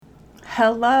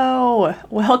Hello,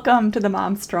 welcome to the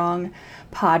Mom Strong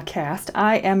podcast.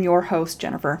 I am your host,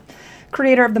 Jennifer,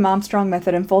 creator of the Mom Strong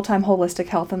method and full-time holistic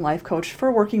health and life coach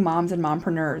for working moms and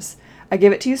mompreneurs. I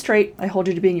give it to you straight. I hold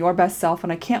you to being your best self,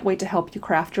 and I can't wait to help you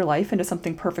craft your life into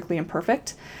something perfectly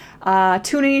imperfect.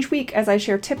 Tune in each week as I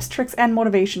share tips, tricks, and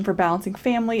motivation for balancing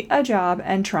family, a job,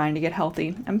 and trying to get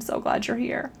healthy. I'm so glad you're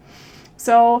here.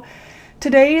 So,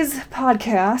 today's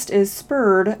podcast is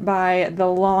spurred by the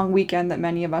long weekend that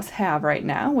many of us have right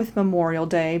now, with Memorial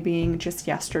Day being just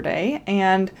yesterday,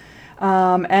 and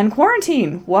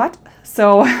quarantine. What?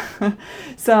 So,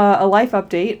 a life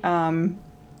update.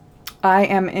 I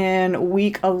am in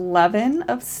week 11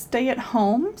 of stay at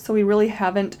home, so we really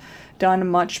haven't done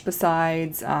much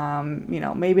besides,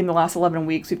 maybe in the last 11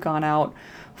 weeks we've gone out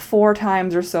 4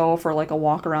 times or so for like a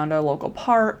walk around a local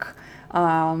park.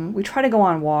 We try to go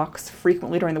on walks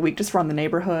frequently during the week just around the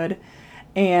neighborhood.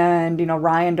 And,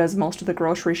 Ryan does most of the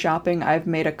grocery shopping. I've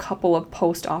made a couple of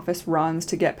post office runs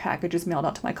to get packages mailed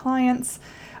out to my clients.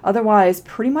 Otherwise,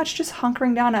 pretty much just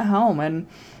hunkering down at home. And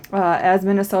as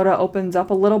Minnesota opens up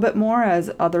a little bit more,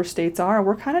 as other states are,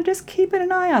 we're kind of just keeping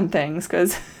an eye on things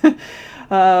because,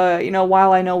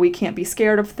 while I know we can't be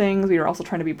scared of things, we are also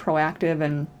trying to be proactive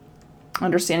and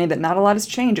understanding that not a lot has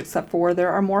changed except for there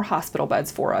are more hospital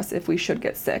beds for us if we should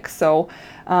get sick. So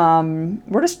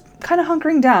we're just kind of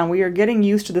hunkering down. We are getting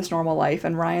used to this normal life,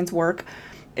 and Ryan's work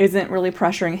isn't really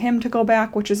pressuring him to go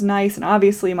back, which is nice. And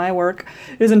obviously my work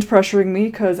isn't pressuring me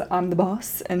because I'm the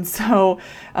boss. And so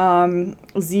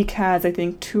Zeke has, I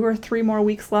think, 2 or 3 more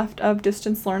weeks left of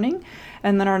distance learning.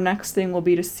 And then our next thing will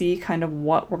be to see kind of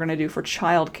what we're going to do for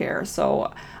childcare.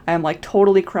 So I'm like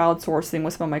totally crowdsourcing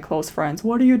with some of my close friends.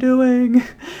 What are you doing?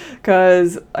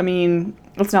 Because,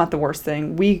 it's not the worst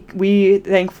thing. We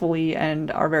thankfully and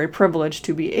are very privileged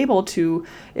to be able to,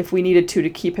 if we needed to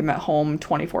keep him at home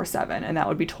 24/7, and that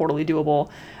would be totally doable.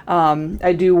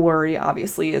 I do worry,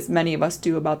 obviously, as many of us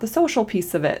do, about the social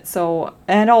piece of it. So,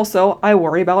 and also I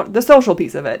worry about the social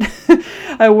piece of it.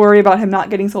 I worry about him not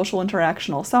getting social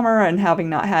interaction all summer and having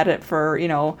not had it for,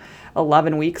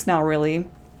 11 weeks now, really.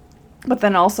 But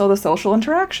then also the social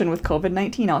interaction with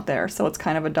COVID-19 out there. So it's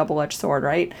kind of a double-edged sword,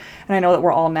 right? And I know that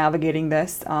we're all navigating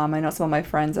this. I know some of my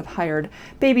friends have hired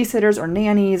babysitters or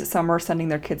nannies. Some are sending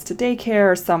their kids to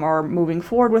daycare. Some are moving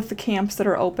forward with the camps that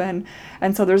are open.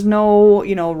 And so there's no,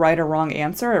 right or wrong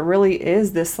answer. It really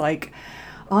is this like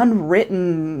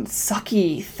unwritten,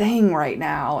 sucky thing right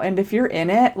now. And if you're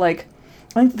in it, like,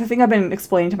 I think the thing I've been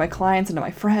explaining to my clients and to my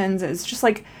friends is just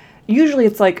like, usually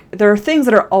it's like there are things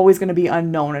that are always going to be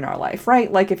unknown in our life, right?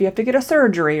 Like if you have to get a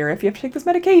surgery, or if you have to take this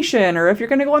medication, or if you're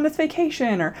going to go on this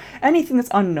vacation, or anything that's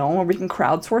unknown, where we can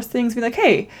crowdsource things, be like,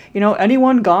 hey,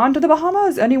 anyone gone to the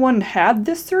Bahamas? Anyone had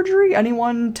this surgery?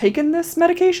 Anyone taken this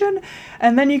medication?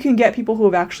 And then you can get people who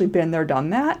have actually been there, done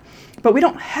that. But we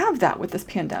don't have that with this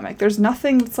pandemic. There's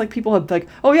nothing that's like people have like,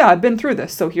 oh yeah, I've been through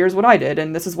this, so here's what I did,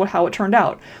 and this is how it turned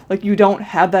out. Like you don't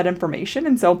have that information,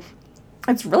 and so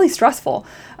it's really stressful.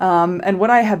 And what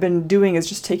I have been doing is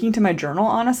just taking to my journal,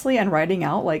 honestly, and writing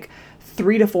out like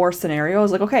 3 to 4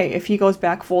 scenarios. Like, okay, if he goes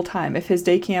back full time, if his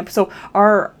day camp, so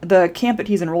the camp that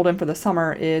he's enrolled in for the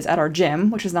summer is at our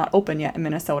gym, which is not open yet in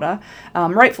Minnesota,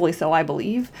 rightfully so, I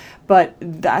believe. But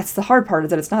that's the hard part, is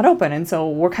that it's not open. And so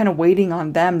we're kind of waiting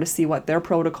on them to see what their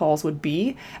protocols would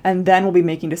be. And then we'll be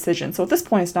making decisions. So at this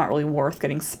point, it's not really worth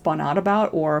getting spun out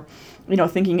about, or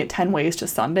thinking it 10 ways to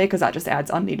Sunday, because that just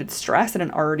adds unneeded stress in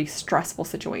an already stressful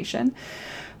situation.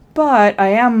 But I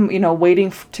am,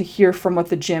 waiting to hear from what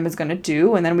the gym is going to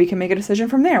do, and then we can make a decision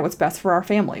from there, what's best for our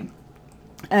family.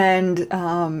 And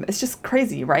it's just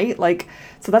crazy, right? Like,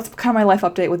 so that's kind of my life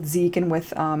update with Zeke and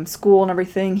with school and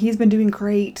everything. He's been doing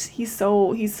great. He's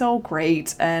so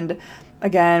great. And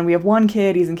again, we have one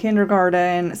kid, he's in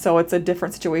kindergarten, so it's a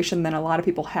different situation than a lot of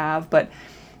people have, but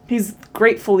he's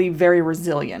gratefully very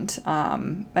resilient,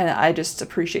 and I just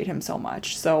appreciate him so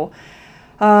much. So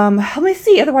let me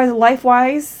see, otherwise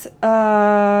life-wise,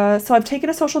 so I've taken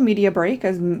a social media break,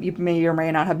 as you may or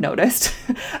may not have noticed.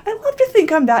 I love to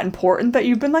think I'm that important that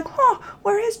you've been like,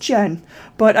 where is Jen?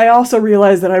 But I also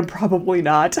realize that I'm probably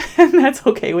not, and that's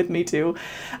okay with me too.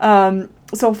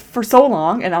 So for so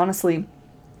long, and honestly,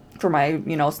 for my,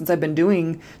 since I've been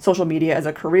doing social media as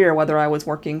a career, whether I was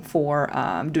working for,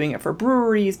 doing it for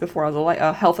breweries before I was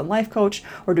a health and life coach,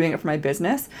 or doing it for my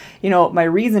business, my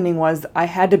reasoning was I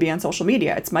had to be on social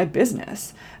media. It's my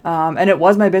business. And it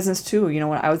was my business too.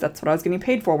 That's what I was getting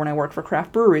paid for when I worked for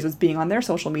craft breweries, was being on their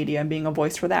social media and being a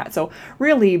voice for that. So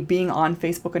really being on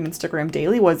Facebook and Instagram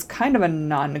daily was kind of a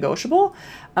non-negotiable.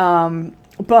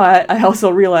 But I also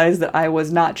realized that I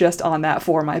was not just on that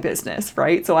for my business,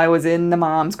 right? So I was in the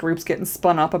moms groups getting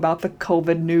spun up about the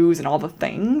COVID news and all the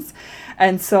things.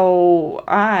 And so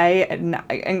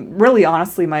and really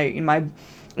honestly, my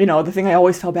the thing I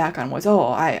always fell back on was,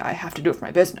 I have to do it for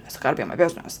my business. I got to be on my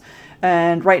business.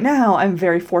 And right now I'm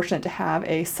very fortunate to have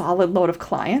a solid load of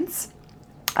clients.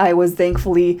 I was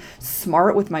thankfully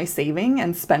smart with my saving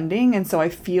and spending, and so I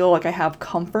feel like I have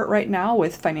comfort right now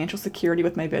with financial security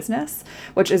with my business,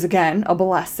 which is, again, a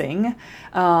blessing.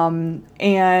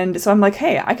 And so I'm like,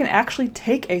 hey, I can actually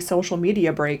take a social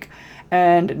media break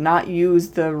and not use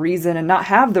the reason and not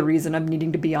have the reason of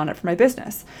needing to be on it for my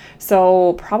business.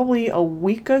 So probably a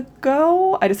week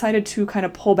ago, I decided to kind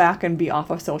of pull back and be off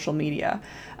of social media.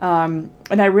 And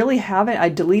I really haven't. I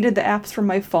deleted the apps from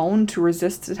my phone to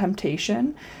resist the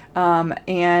temptation.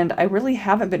 And I really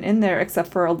haven't been in there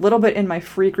except for a little bit in my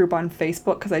free group on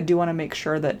Facebook, because I do want to make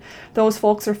sure that those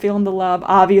folks are feeling the love.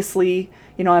 Obviously,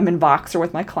 I'm in Voxer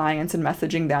with my clients and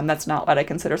messaging them. That's not what I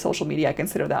consider social media. I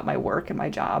consider that my work and my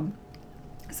job.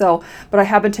 So, but I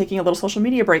have been taking a little social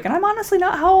media break, and I'm honestly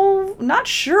not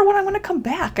sure when I'm going to come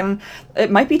back. And it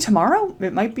might be tomorrow.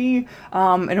 It might be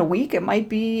in a week. It might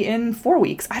be in 4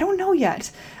 weeks. I don't know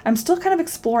yet. I'm still kind of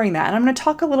exploring that. And I'm going to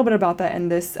talk a little bit about that in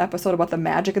this episode, about the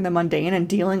magic and the mundane and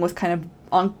dealing with kind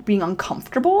of being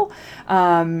uncomfortable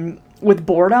with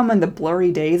boredom and the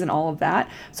blurry days and all of that.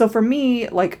 So for me,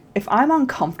 like, if I'm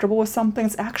uncomfortable with something,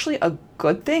 it's actually a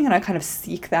good thing, and I kind of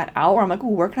seek that out, where I'm like,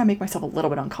 where can I make myself a little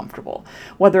bit uncomfortable?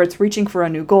 Whether it's reaching for a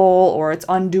new goal or it's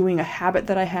undoing a habit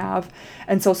that I have.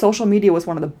 And so social media was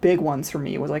one of the big ones for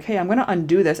me. It was like, hey, I'm going to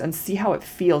undo this and see how it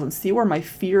feels and see where my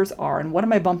fears are and what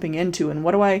am I bumping into and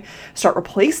what do I start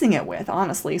replacing it with,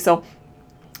 honestly. So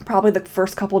probably the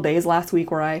first couple of days last week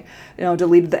where I,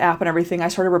 deleted the app and everything, I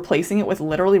started replacing it with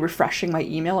literally refreshing my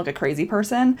email like a crazy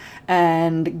person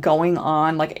and going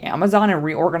on like Amazon and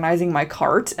reorganizing my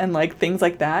cart and like things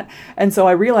like that. And so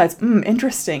I realized,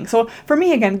 interesting. So for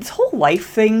me, again, this whole life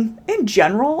thing in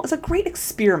general is a great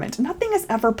experiment. Nothing is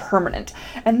ever permanent.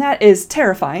 And that is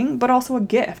terrifying, but also a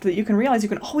gift that you can realize you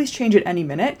can always change it any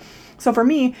minute. So for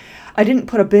me, I didn't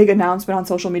put a big announcement on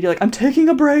social media like, I'm taking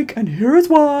a break and here's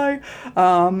why.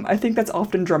 I think that's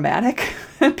often dramatic.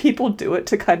 People do it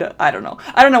to kind of, I don't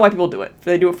know why people do it.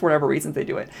 They do it for whatever reasons they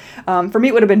do it. For me,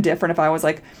 it would have been different if I was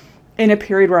like in a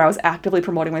period where I was actively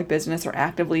promoting my business or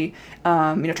actively,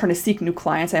 trying to seek new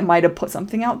clients. I might have put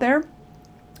something out there.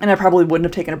 And I probably wouldn't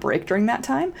have taken a break during that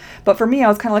time. But for me, I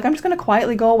was kind of like, I'm just going to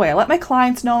quietly go away. I let my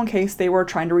clients know in case they were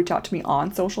trying to reach out to me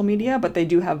on social media, but they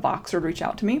do have Voxer to reach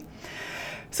out to me.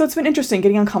 So it's been interesting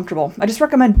getting uncomfortable. I just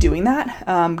recommend doing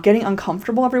that, getting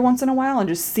uncomfortable every once in a while and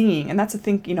just seeing. And that's the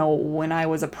thing, when I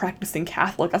was a practicing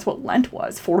Catholic, that's what Lent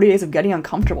was. 40 days of getting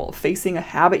uncomfortable, facing a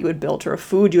habit you had built or a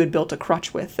food you had built a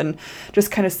crutch with, and just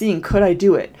kind of seeing, could I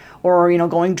do it? Or,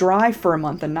 going dry for a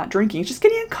month and not drinking. It's just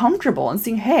getting uncomfortable and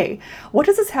seeing, hey, what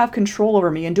does this have control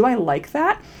over me? And do I like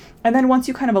that? And then once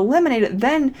you kind of eliminate it,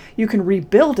 then you can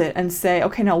rebuild it and say,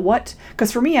 okay, now what?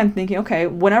 Because for me, I'm thinking, okay,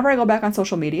 whenever I go back on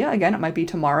social media, again, it might be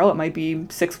tomorrow, it might be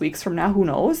 6 weeks from now, who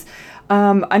knows?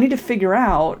 I need to figure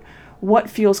out what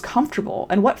feels comfortable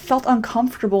and what felt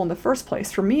uncomfortable in the first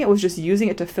place. For me, it was just using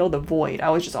it to fill the void.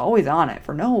 I was just always on it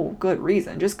for no good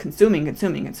reason, just consuming. And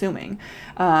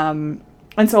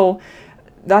so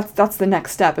that's the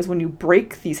next step, is when you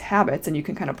break these habits and you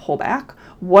can kind of pull back,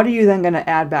 what are you then going to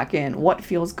add back in? What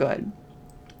feels good?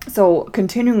 So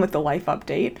continuing with the life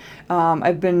update,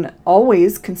 I've been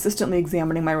always consistently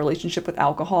examining my relationship with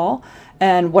alcohol.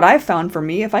 And what I've found for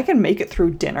me, if I can make it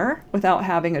through dinner without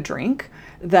having a drink,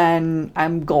 then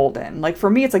I'm golden. Like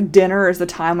for me, it's like dinner is the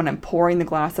time when I'm pouring the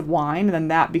glass of wine, and then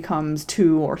that becomes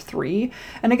 2 or 3.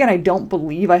 And again, I don't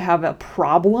believe I have a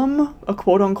problem, a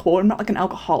quote unquote. I'm not like an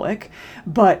alcoholic,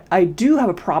 but I do have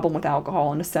a problem with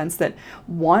alcohol in a sense that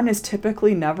 1 is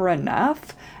typically never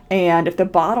enough. And if the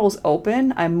bottle's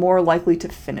open, I'm more likely to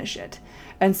finish it.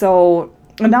 And so,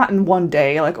 not in one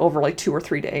day, like over like 2 or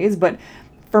 3 days, but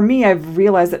for me, I've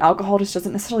realized that alcohol just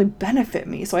doesn't necessarily benefit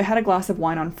me. So I had a glass of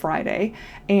wine on Friday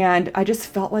and I just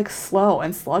felt like slow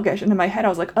and sluggish. And in my head, I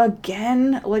was like,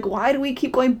 again, like, why do we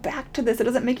keep going back to this? It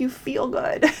doesn't make you feel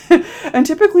good. And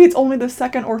typically it's only the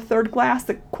 2nd or 3rd glass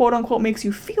that quote unquote makes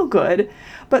you feel good.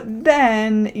 But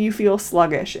then you feel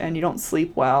sluggish and you don't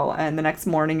sleep well. And the next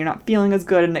morning you're not feeling as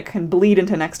good, and it can bleed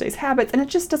into next day's habits, and it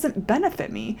just doesn't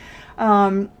benefit me.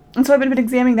 And so I've been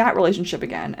examining that relationship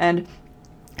again and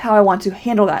how I want to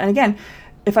handle that. And again,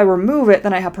 if I remove it,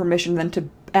 then I have permission then to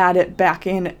add it back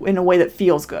in a way that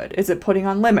feels good? Is it putting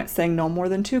on limits, saying no more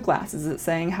than 2 glasses? Is it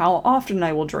saying how often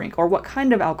I will drink or what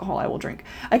kind of alcohol I will drink?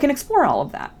 I can explore all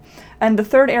of that. And the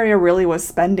third area really was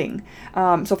spending.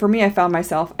 So for me, I found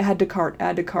myself add to cart,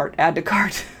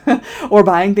 or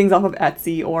buying things off of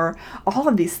Etsy, or all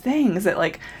of these things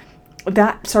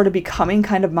that started becoming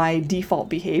kind of my default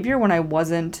behavior when I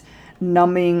wasn't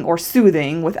numbing or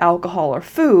soothing with alcohol or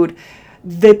food.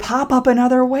 They pop up in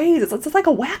other ways. It's like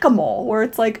a whack-a-mole where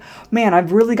it's like, man,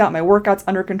 I've really got my workouts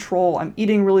under control. I'm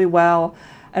eating really well.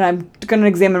 And I'm going to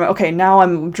examine, okay, now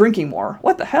I'm drinking more.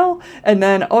 What the hell? And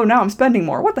then, oh, now I'm spending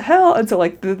more. What the hell? And so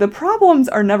the problems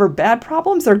are never bad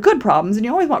problems. They're good problems. And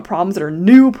you always want problems that are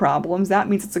new problems. That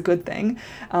means it's a good thing.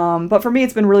 But for me,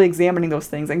 it's been really examining those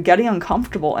things and getting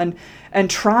uncomfortable and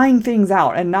trying things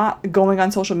out and not going on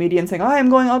social media and saying, oh, I'm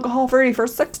going alcohol free for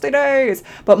 60 days,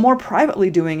 but more privately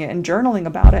doing it and journaling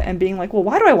about it and being like, well,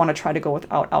 why do I want to try to go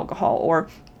without alcohol? Or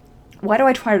why do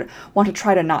I want to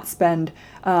try to not spend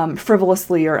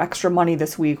frivolously or extra money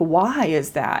this week? Why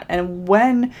is that? And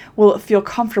when will it feel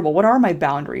comfortable? What are my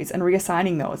boundaries? And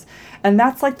reassigning those. And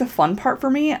that's like the fun part for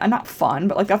me. And not fun,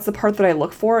 but that's the part that I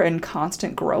look for in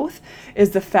constant growth, is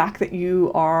the fact that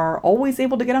you are always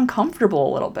able to get uncomfortable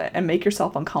a little bit and make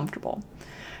yourself uncomfortable.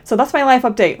 So that's my life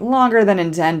update. Longer than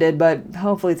intended, but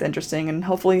hopefully it's interesting and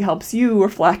hopefully helps you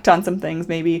reflect on some things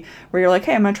maybe where you're like,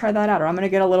 hey, I'm going to try that out, or I'm going to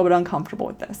get a little bit uncomfortable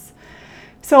with this.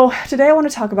 So today I want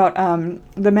to talk about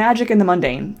the magic in the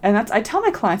mundane. And I tell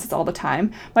my clients this all the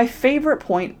time. My favorite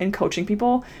point in coaching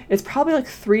people is probably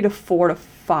 3 to 4 to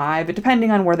 5,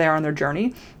 depending on where they are on their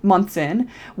journey, months in,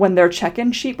 when their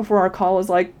check-in sheet before our call is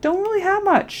like, don't really have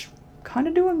much, kind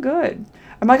of doing good.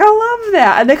 I'm like, I love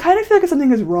that. And they kind of feel like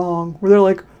something is wrong, where they're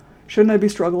like, shouldn't I be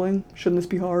struggling? Shouldn't this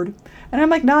be hard? And I'm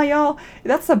like, nah, y'all,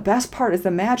 that's the best part, is the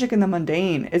magic in the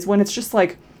mundane, is when it's just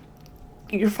like,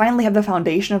 you finally have the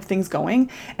foundation of things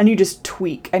going and you just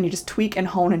tweak and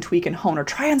hone and tweak and hone, or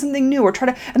try on something new, or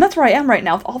and that's where I am right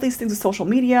now with all these things with social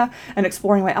media and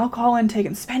exploring my alcohol intake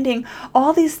and spending.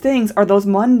 All these things are those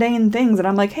mundane things that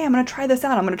I'm like, hey, I'm going to try this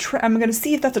out. I'm going to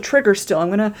see if that's a trigger still. I'm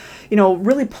going to,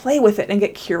 really play with it and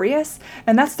get curious.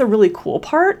 And that's the really cool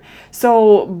part.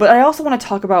 So, but I also want to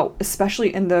talk about,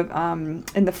 especially in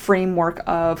the framework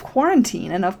of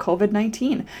quarantine and of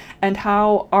COVID-19, and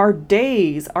how our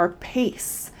days, our pace,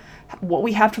 what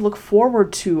we have to look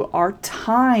forward to, our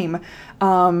time,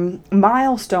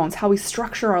 milestones, how we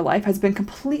structure our life has been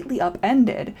completely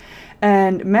upended.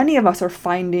 And many of us are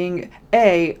finding,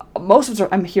 most of us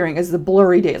I'm hearing, is the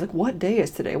blurry days. Like, what day is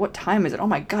today? What time is it? Oh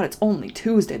my God, it's only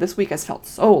Tuesday. This week has felt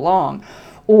so long.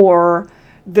 Or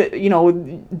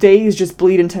days just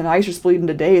bleed into nights, just bleed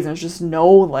into days. And there's just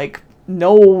nothing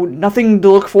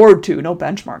to look forward to, no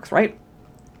benchmarks, right?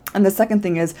 And the second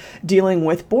thing is dealing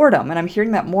with boredom. And I'm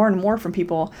hearing that more and more from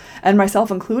people, and myself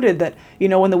included, that,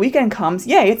 when the weekend comes,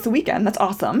 yay, it's the weekend. That's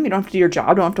awesome. You don't have to do your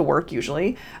job. Don't have to work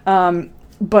usually.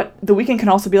 But the weekend can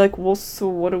also be like, well, so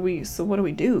what do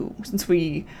we do? Since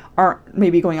we aren't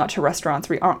maybe going out to restaurants,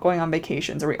 or we aren't going on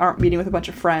vacations, or we aren't meeting with a bunch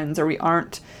of friends, or we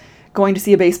aren't going to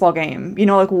see a baseball game,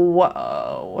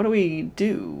 what do we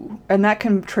do? And that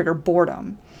can trigger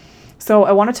boredom. So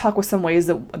I want to talk with some ways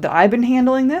that I've been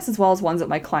handling this, as well as ones that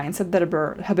my clients have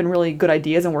been really good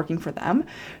ideas and working for them.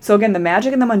 So again, the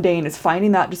magic in the mundane is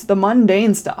finding that, just the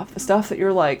mundane stuff, the stuff that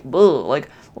you're like, ugh, like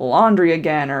laundry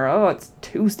again, or, oh, it's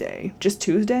Tuesday, just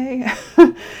Tuesday.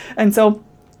 And so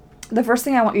the first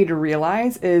thing I want you to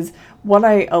realize is what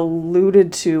I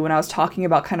alluded to when I was talking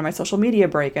about kind of my social media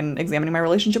break and examining my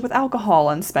relationship with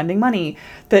alcohol and spending money,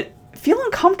 that feel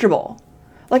uncomfortable.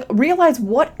 Realize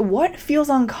what feels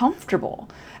uncomfortable,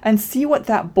 and see what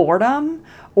that boredom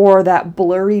or that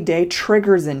blurry day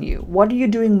triggers in you. What are you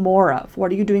doing more of?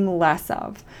 What are you doing less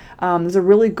of? There's a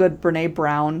really good Brene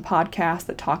Brown podcast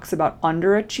that talks about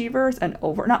underachievers and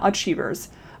not achievers.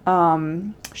 I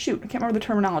can't remember the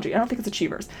terminology. I don't think it's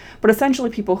achievers, but essentially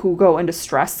people who go into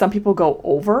stress. Some people go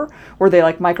over, where they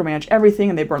micromanage everything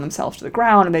and they burn themselves to the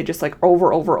ground and they just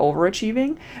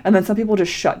overachieving. And then some people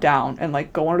just shut down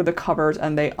and go under the covers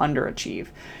and they underachieve.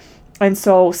 And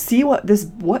so see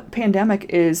what pandemic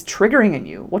is triggering in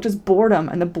you. What does boredom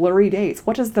and the blurry days,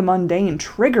 what does the mundane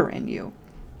trigger in you?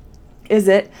 Is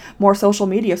it more social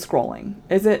media scrolling?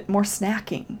 Is it more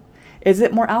snacking? Is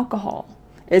it more alcohol?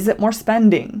 Is it more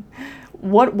spending?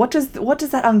 What does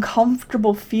that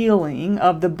uncomfortable feeling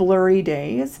of the blurry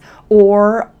days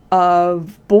or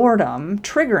of boredom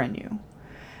trigger in you?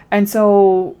 And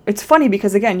so it's funny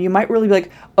because, again, you might really be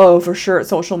like, oh, for sure it's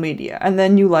social media. And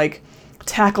then you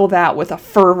tackle that with a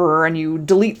fervor, and you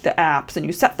delete the apps and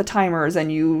you set the timers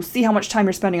and you see how much time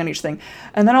you're spending on each thing.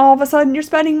 And then all of a sudden you're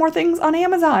spending more things on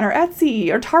Amazon or Etsy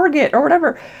or Target or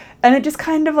whatever. And it just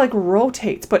kind of like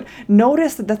rotates. But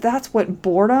notice that that's what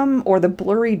boredom or the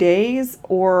blurry days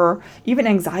or even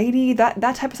anxiety, that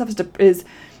type of stuff is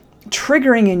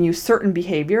triggering in you certain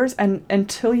behaviors. And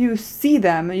until you see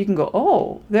them, you can go,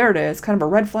 oh, there it is, kind of a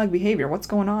red flag behavior. What's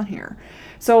going on here?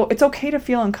 So it's okay to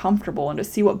feel uncomfortable and to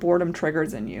see what boredom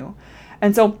triggers in you.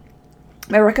 And so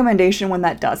my recommendation when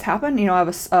that does happen, I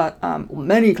have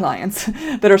many clients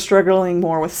that are struggling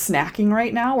more with snacking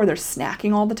right now, where they're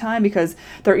snacking all the time because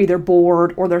they're either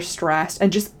bored or they're stressed,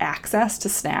 and just access to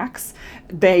snacks.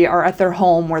 They are at their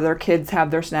home where their kids have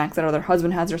their snacks at, or their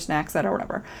husband has their snacks at, or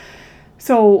whatever.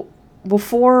 So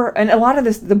and a lot of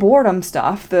this, the boredom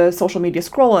stuff, the social media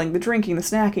scrolling, the drinking, the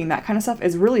snacking, that kind of stuff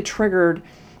is really triggered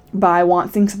by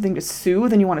wanting something to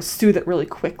soothe, and you want to soothe it really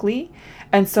quickly.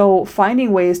 And so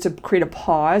finding ways to create a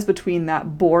pause between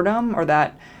that boredom or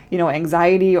that,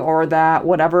 anxiety or that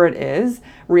whatever it is,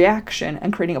 reaction,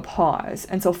 and creating a pause.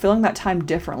 And so filling that time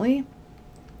differently.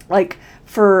 Like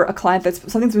for a client,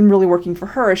 something's been really working for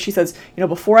her. She says,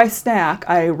 before I snack,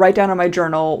 I write down in my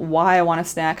journal why I want to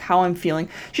snack, how I'm feeling.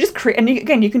 She just and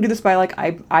again, you can do this by like,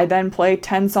 I then play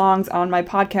 10 songs on my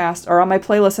podcast or on my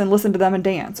playlist and listen to them and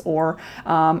dance. Or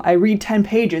I read 10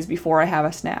 pages before I have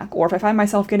a snack. Or if I find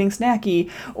myself getting snacky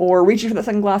or reaching for the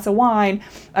second glass of wine,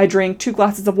 I drink 2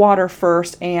 glasses of water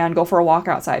first and go for a walk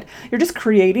outside. You're just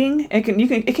creating, it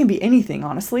can be anything,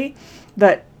 honestly,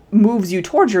 that moves you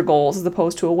towards your goals as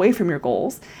opposed to away from your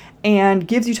goals, and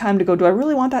gives you time to go, do I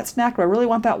really want that snack? Do I really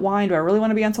want that wine? Do I really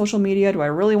want to be on social media? Do I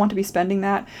really want to be spending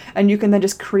that? And you can then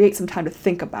just create some time to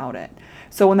think about it.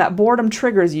 So when that boredom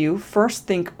triggers you, first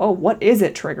think, oh, what is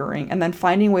it triggering? And then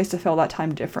finding ways to fill that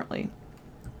time differently.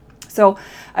 So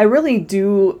I really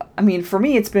do, for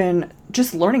me, it's been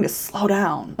just learning to slow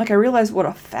down. Like I realized what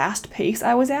a fast pace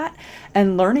I was at,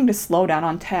 and learning to slow down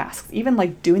on tasks, even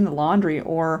like doing the laundry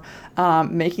or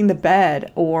making the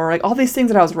bed, or like all these things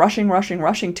that I was rushing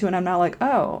to. And I'm now like,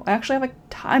 oh, I actually have like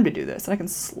time to do this, and I can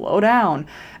slow down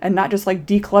and not just like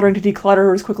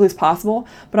declutter as quickly as possible,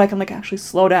 but I can like actually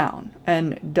slow down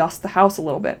and dust the house a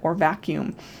little bit or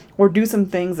vacuum, or do some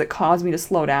things that cause me to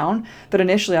slow down that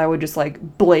initially I would just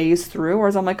like blaze through,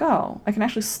 whereas I'm like, oh, I can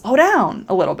actually slow down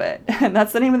a little bit. And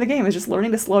that's the name of the game, is just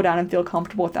learning to slow down and feel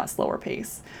comfortable with that slower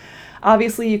pace.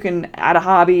 Obviously, you can add a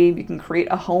hobby, you can create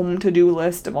a home to-do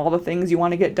list of all the things you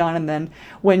want to get done, and then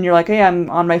when you're like, hey, I'm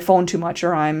on my phone too much,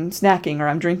 or I'm snacking, or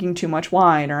I'm drinking too much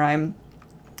wine, or I'm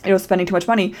spending too much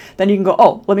money, then you can go,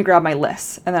 oh, let me grab my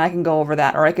list, and then I can go over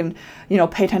that, or I can,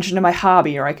 pay attention to my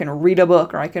hobby, or I can read a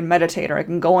book, or I can meditate, or I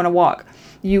can go on a walk.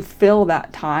 You fill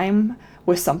that time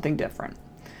with something different.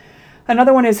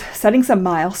 Another one is setting some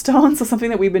milestones. So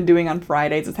something that we've been doing on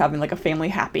Fridays is having like a family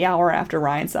happy hour after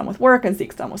Ryan's done with work and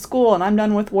Zeke's done with school and I'm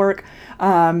done with work.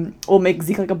 We'll make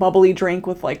Zeke like a bubbly drink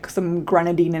with like some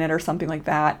grenadine in it or something like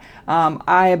that.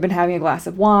 I have been having a glass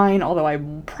of wine, although I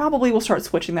probably will start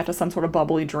switching that to some sort of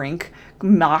bubbly drink,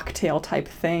 mocktail type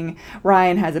thing.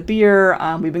 Ryan has a beer.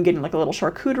 We've been getting like a little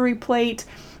charcuterie plate.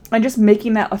 And just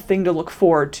making that a thing to look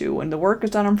forward to. When the work is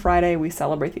done on Friday, we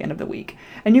celebrate the end of the week.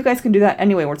 And you guys can do that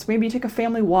anyway, where it's maybe you take a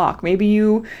family walk, maybe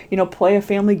you play a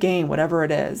family game, whatever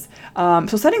it is.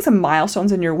 So setting some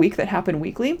milestones in your week that happen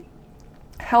weekly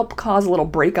help cause a little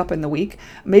breakup in the week.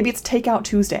 Maybe it's Takeout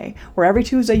Tuesday, where every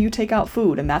Tuesday you take out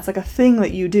food, and that's like a thing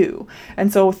that you do.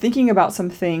 And so thinking about some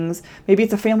things, maybe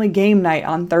it's a family game night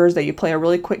on Thursday. You play a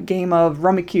really quick game of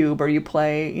Rummikub, or you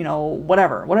play,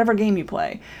 whatever game you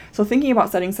play. So thinking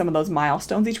about setting some of those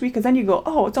milestones each week, because then you go,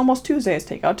 oh, it's almost Tuesday, it's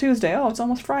Takeout Tuesday. Oh, it's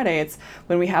almost Friday, it's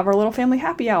when we have our little family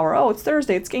happy hour. Oh, it's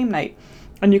Thursday, it's game night.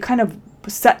 And you kind of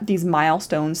set these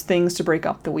milestones, things to break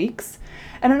up the weeks.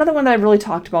 And another one that I've really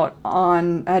talked about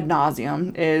on ad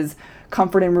nauseum is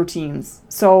comfort in routines.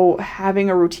 So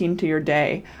having a routine to your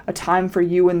day, a time for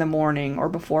you in the morning or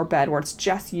before bed where it's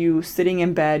just you sitting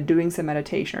in bed doing some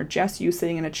meditation, or just you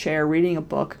sitting in a chair reading a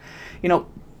book,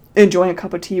 enjoying a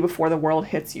cup of tea before the world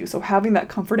hits you. So having that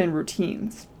comfort in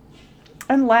routines.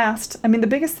 And last, the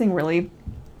biggest thing really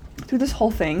through this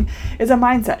whole thing is a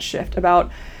mindset shift about,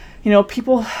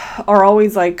 people are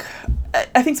always like,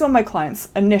 I think some of my clients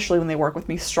initially when they work with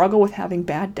me struggle with having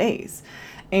bad days.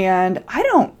 And I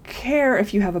don't care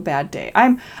if you have a bad day.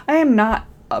 I am not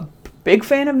a big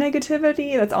fan of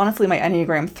negativity. That's honestly my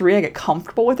Enneagram 3. I get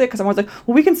comfortable with it because I'm always like,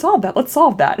 well, we can solve that. Let's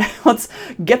solve that. Let's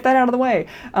get that out of the way.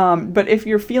 But if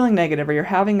you're feeling negative, or you're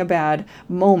having a bad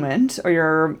moment, or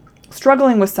you're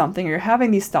struggling with something, or you're having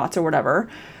these thoughts or whatever,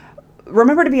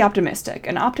 remember to be optimistic.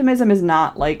 And optimism is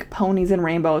not like ponies and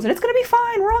rainbows. And it's going to be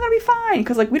fine. We're all going to be fine.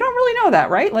 Because, like, we don't really know that,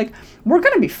 right? Like, we're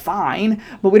going to be fine,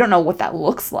 but we don't know what that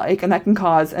looks like. And that can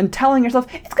cause, and telling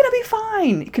yourself, it's going to be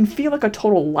fine, it can feel like a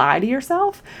total lie to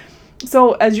yourself.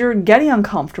 So as you're getting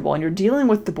uncomfortable and you're dealing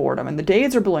with the boredom and the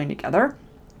days are blowing together,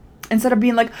 instead of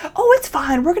being like, oh, it's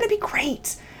fine, we're going to be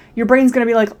great, your brain's going to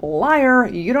be like, liar,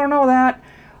 you don't know that.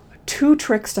 2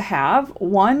 tricks to have.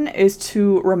 One is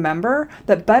to remember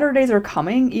that better days are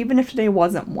coming, even if today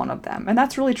wasn't one of them. And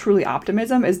that's really truly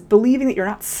optimism, is believing that you're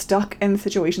not stuck in the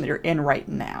situation that you're in right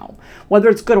now, whether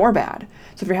it's good or bad.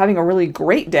 So if you're having a really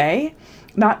great day,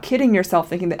 not kidding yourself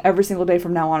thinking that every single day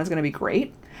from now on is going to be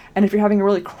great. And if you're having a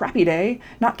really crappy day,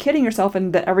 not kidding yourself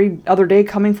and that every other day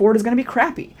coming forward is going to be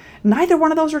crappy. Neither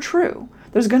one of those are true.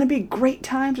 There's going to be great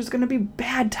times, there's going to be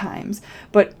bad times.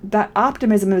 But that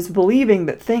optimism is believing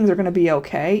that things are going to be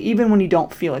okay, even when you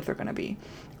don't feel like they're going to be.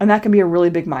 And that can be a really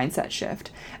big mindset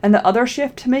shift. And the other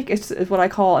shift to make is what I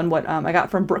call, and what I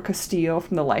got from Brooke Castillo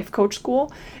from the Life Coach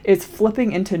School, is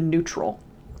flipping into neutral.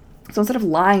 So instead of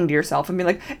lying to yourself and being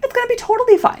like, it's going to be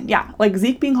totally fine. Yeah, like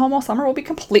Zeke being home all summer will be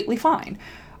completely fine.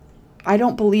 I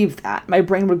don't believe that. My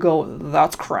brain would go,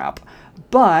 that's crap.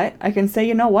 But I can say,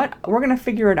 you know what? We're going to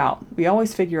figure it out. We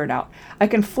always figure it out. I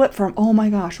can flip from, oh my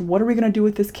gosh, what are we going to do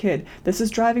with this kid? This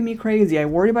is driving me crazy. I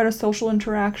worry about a social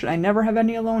interaction. I never have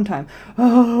any alone time.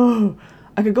 Oh,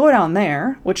 I could go down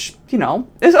there, which, you know,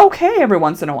 is okay every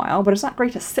once in a while, but it's not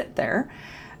great to sit there.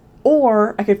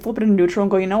 Or I could flip it into neutral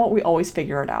and go, you know what? We always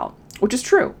figure it out. Which is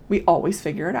true. We always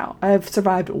figure it out. I have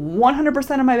survived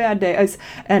 100% of my bad days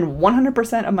and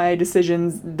 100% of my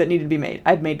decisions that needed to be made.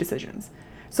 I've made decisions.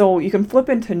 So you can flip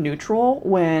into neutral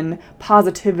when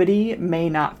positivity may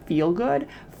not feel good.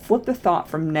 Flip the thought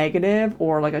from negative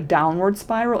or like a downward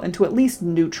spiral into at least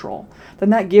neutral.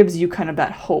 Then that gives you kind of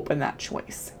that hope and that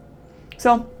choice.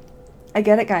 So I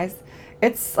get it, guys.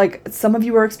 It's like some of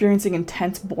you are experiencing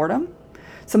intense boredom.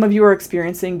 Some of you are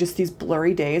experiencing just these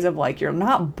blurry days of like, you're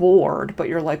not bored, but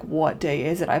you're like, what day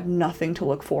is it? I have nothing to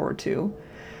look forward to.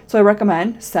 So I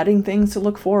recommend setting things to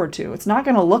look forward to. It's not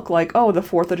going to look like, oh, the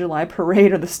 4th of July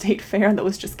parade or the state fair that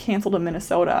was just canceled in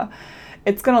Minnesota.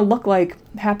 It's going to look like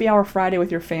happy hour Friday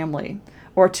with your family,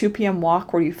 or a 2 p.m.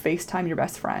 walk where you FaceTime your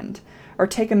best friend, or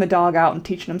taking the dog out and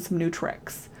teaching them some new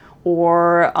tricks,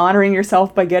 or honoring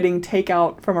yourself by getting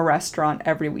takeout from a restaurant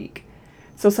every week.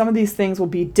 So some of these things will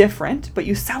be different, but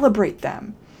you celebrate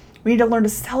them. We need to learn to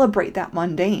celebrate that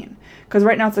mundane. Because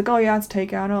right now it's like, oh yeah, it's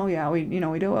takeout. Oh yeah, we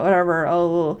do it, whatever.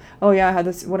 Oh yeah, I had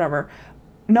this, whatever.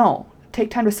 No,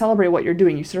 take time to celebrate what you're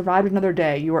doing. You survived another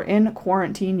day. You are in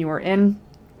quarantine. You are in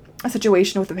a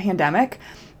situation with a pandemic,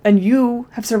 and you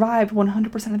have survived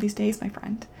 100% of these days, my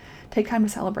friend. Take time to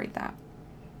celebrate that.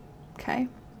 Okay?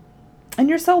 And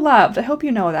you're so loved. I hope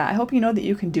you know that. I hope you know that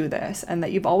you can do this and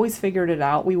that you've always figured it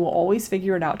out. We will always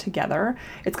figure it out together.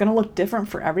 It's going to look different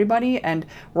for everybody, and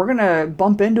we're going to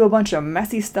bump into a bunch of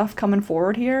messy stuff coming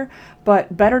forward here,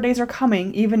 but better days are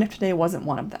coming, even if today wasn't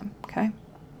one of them, okay?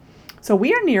 So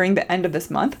we are nearing the end of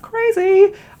this month.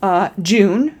 Crazy.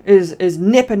 June is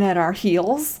nipping at our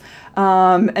heels.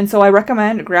 And so I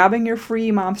recommend grabbing your free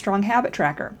Mom Strong habit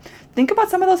tracker. Think about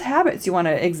some of those habits you want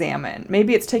to examine.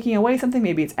 Maybe it's taking away something,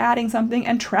 maybe it's adding something,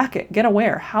 and track it. Get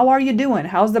aware. How are you doing?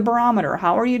 How's the barometer?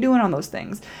 How are you doing on those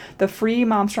things? The free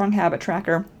Mom Strong habit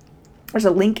tracker. There's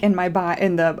a link in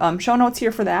the show notes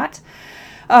here for that.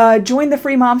 Join the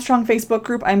free Mom Strong Facebook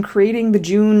group. I'm creating the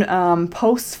June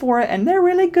posts for it, and they're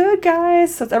really good,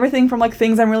 guys. So it's everything from like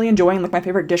things I'm really enjoying, like my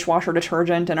favorite dishwasher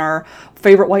detergent and our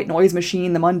favorite white noise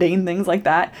machine, the mundane things like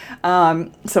that.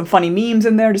 Some funny memes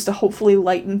in there just to hopefully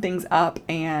lighten things up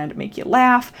and make you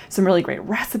laugh. Some really great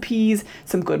recipes,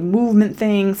 some good movement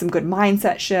things, some good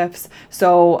mindset shifts.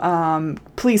 So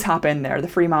please hop in there, the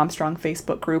free Mom Strong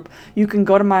Facebook group. You can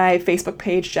go to my Facebook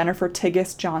page, Jennifer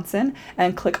Tiggis Johnson,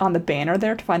 and click on the banner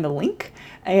there to find the link.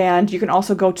 And you can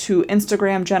also go to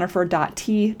Instagram,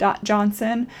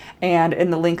 jennifer.t.johnson, and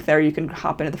in the link there you can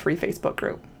hop into the free Facebook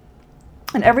group.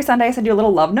 And every Sunday I send you a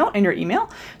little love note in your email.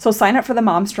 So sign up for the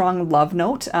Mom Strong love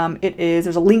note.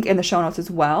 There's a link in the show notes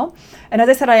as well. And as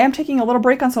I said, I am taking a little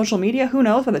break on social media. Who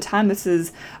knows, by the time this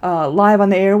is live on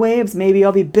the airwaves, maybe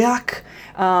I'll be back.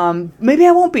 Maybe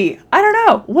I won't be. I don't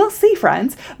know. We'll see,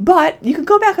 friends. But you can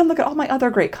go back and look at all my other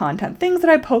great content, things that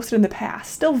I posted in the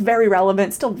past. Still very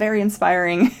relevant, still very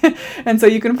inspiring. And so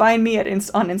you can find me on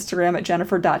Instagram at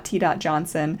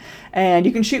jennifer.t.johnson. And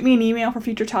you can shoot me an email for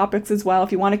future topics as well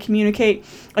if you want to communicate.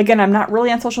 Again, I'm not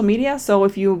really on social media, so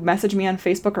if you message me on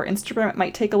Facebook or Instagram, it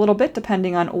might take a little bit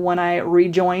depending on when I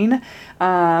rejoin.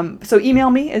 So email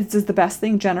me is the best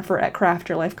thing,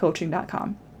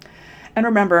 jennifer@craftyourlifecoaching.com. And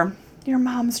remember, You're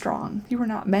mom strong. You were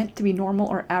not meant to be normal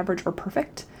or average or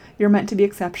perfect. You're meant to be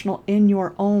exceptional in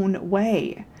your own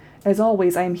way. As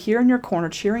always, I am here in your corner,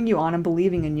 cheering you on and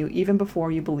believing in you even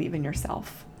before you believe in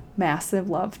yourself. Massive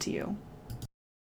love to you.